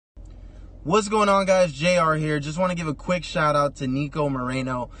What's going on, guys? JR here. Just want to give a quick shout out to Nico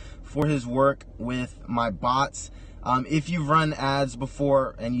Moreno for his work with my bots. If you've run ads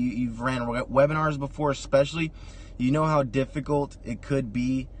before and you've ran webinars before especially, you know how difficult it could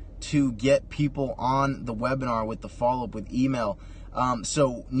be to get people on the webinar with the follow-up with email.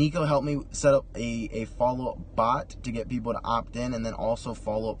 So Nico helped me set up a follow-up bot to get people to opt in and then also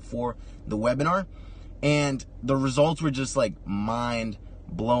follow up for the webinar. And the results were just like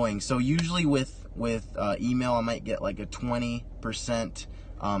mind-blowing. So usually with email, I might get like a 20%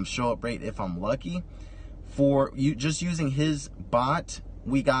 show up rate if I'm lucky. For you just using his bot,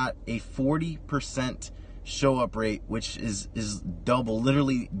 we got a 40% show up rate, which is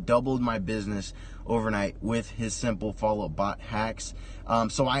literally doubled my business overnight with his simple follow-up bot hacks.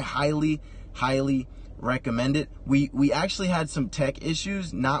 So I highly recommend it. We actually had some tech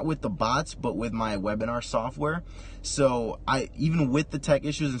issues, not with the bots, but with my webinar software. So even with the tech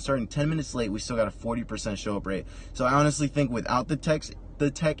issues and starting 10 minutes late, we still got a 40% show up rate. So I honestly think without the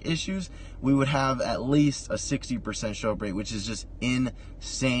tech issues, we would have at least a 60% show up rate, which is just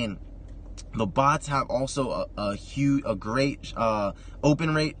insane. The bots have also a great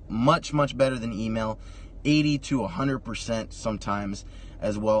open rate, much better than email, 80 to 100% sometimes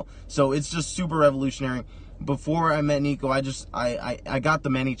as well. So it's just super revolutionary. Before I met Nico, I got the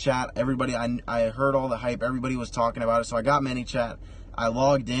ManyChat. Everybody, I heard all the hype. Everybody was talking about it. So I got ManyChat. I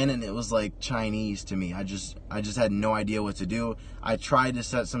logged in and it was like Chinese to me. I just had no idea what to do. I tried to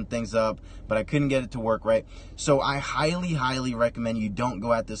set some things up, but I couldn't get it to work right. So I highly recommend you don't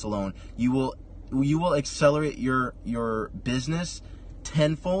go at this alone. You will accelerate your business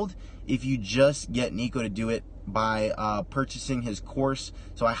tenfold if you just get Nico to do it by purchasing his course.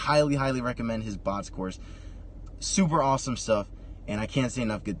 So I highly recommend his bots course. Super awesome stuff, and I can't say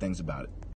enough good things about it.